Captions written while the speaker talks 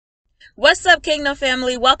What's up, Kingdom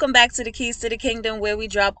family? Welcome back to the Keys to the Kingdom, where we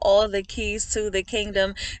drop all the keys to the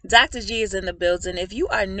kingdom. Dr. G is in the building. If you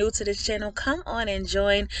are new to this channel, come on and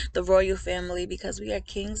join the royal family because we are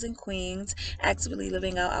kings and queens, actively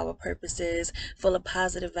living out our purposes, full of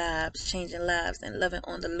positive vibes, changing lives, and loving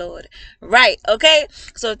on the Lord. Right, okay?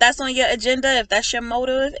 So if that's on your agenda, if that's your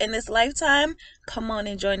motive in this lifetime, come on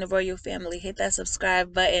and join the royal family. Hit that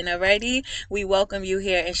subscribe button already. We welcome you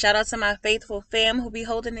here. And shout out to my faithful fam who be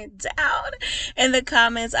holding it down in the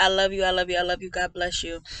comments. I love you. I love you. I love you. God bless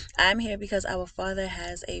you. I'm here because our Father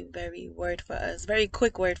has a very word for us, very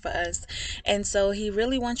quick word for us. And so he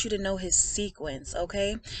really wants you to know his sequence,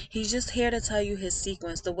 okay? He's just here to tell you his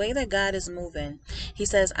sequence, the way that God is moving. He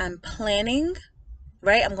says, I'm planning,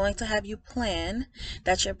 right? I'm going to have you plan.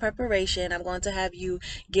 That's your preparation. I'm going to have you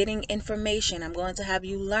getting information. I'm going to have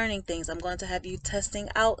you learning things. I'm going to have you testing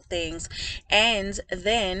out things. And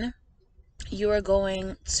then you are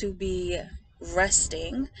going to be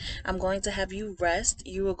resting. I'm going to have you rest.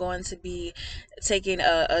 You are going to be taking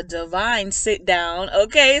a divine sit down.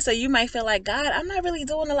 Okay, so you might feel like, God, I'm not really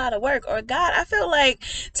doing a lot of work, or God, I feel like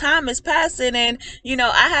time is passing and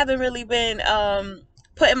I haven't really been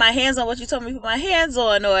putting my hands on what you told me to put my hands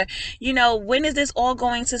on, or when is this all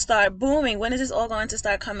going to start booming? When is this all going to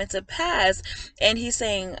start coming to pass? And he's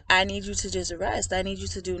saying, I need you to just rest. I need you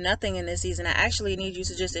to do nothing in this season. I actually need you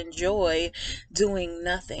to just enjoy doing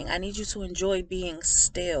nothing. I need you to enjoy being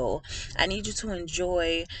still. I need you to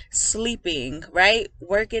enjoy sleeping, right?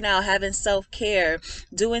 Working out, having self-care,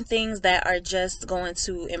 doing things that are just going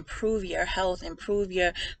to improve your health, improve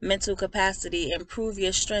your mental capacity, improve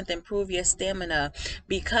your strength, improve your stamina.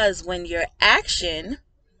 Because when your action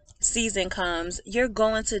season comes, you're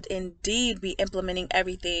going to indeed be implementing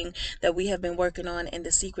everything that we have been working on in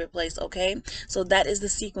the secret place, okay? So that is the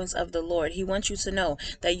sequence of the Lord. He wants you to know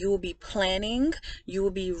that you will be planning, you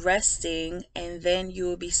will be resting, and then you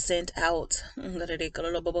will be sent out.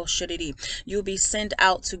 You'll be sent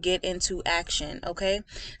out to get into action, okay?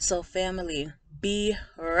 So family, be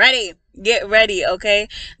ready. Get ready, okay?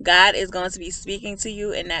 God is going to be speaking to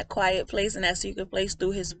you in that quiet place, in that secret place,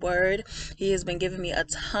 through his word. He has been giving me a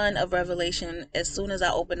ton of revelation. As soon as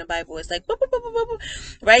I open the Bible, it's like boop, boop, boop, boop, boop,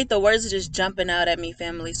 right? The words are just jumping out at me,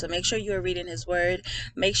 family. So make sure you are reading his word.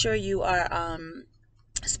 Make sure you are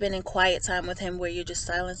spending quiet time with him, where you're just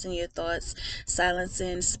silencing your thoughts,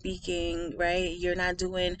 silencing speaking, right? You're not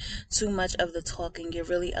doing too much of the talking. You're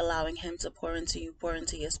really allowing him to pour into you, pour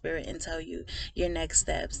into your spirit, and tell you your next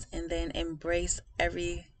steps. And then embrace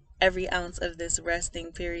every ounce of this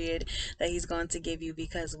resting period that he's going to give you,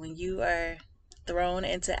 because when you are thrown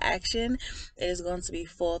into action, it is going to be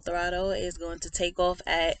full throttle. It is going to take off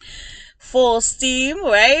at full steam,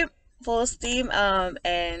 right? Full steam.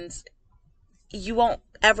 And you won't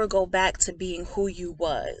ever go back to being who you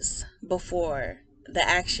was before the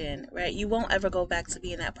action, right? You won't ever go back to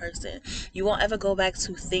being that person. You won't ever go back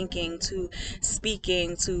to thinking, to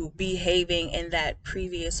speaking, to behaving in that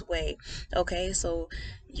previous way. Okay, so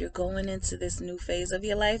you're going into this new phase of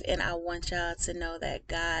your life, and I want y'all to know that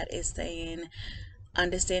God is saying,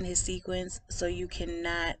 understand his sequence so you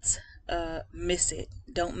cannot miss it.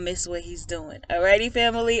 Don't miss what he's doing. Alrighty,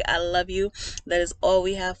 family, I love you. That is all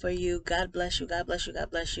we have for you. God bless you. God bless you.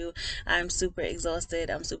 God bless you. I'm super exhausted.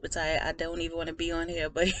 I'm super tired. I don't even want to be on here,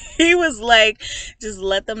 but he was like, just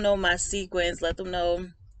let them know my sequence, let them know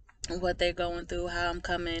what they're going through, how I'm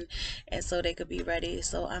coming, and so they could be ready.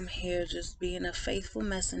 So I'm here just being a faithful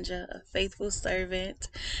messenger, a faithful servant,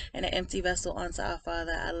 and an empty vessel unto our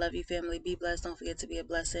Father. I love you, family. Be blessed. Don't forget to be a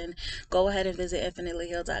blessing. Go ahead and visit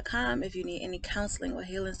infinitelyhealed.com if you need any counseling or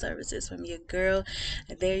healing services from your girl.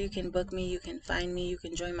 There you can book me, you can find me, you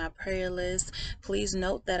can join my prayer list. Please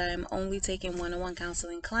note that I am only taking one-on-one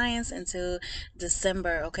counseling clients until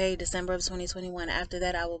December, okay? December of 2021. After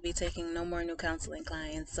that, I will be taking no more new counseling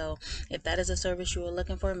clients. So if that is a service you are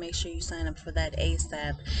looking for, make sure you sign up for that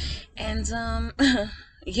ASAP. And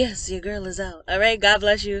yes, your girl is out. All right, God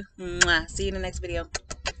bless you. Mwah. See you in the next video.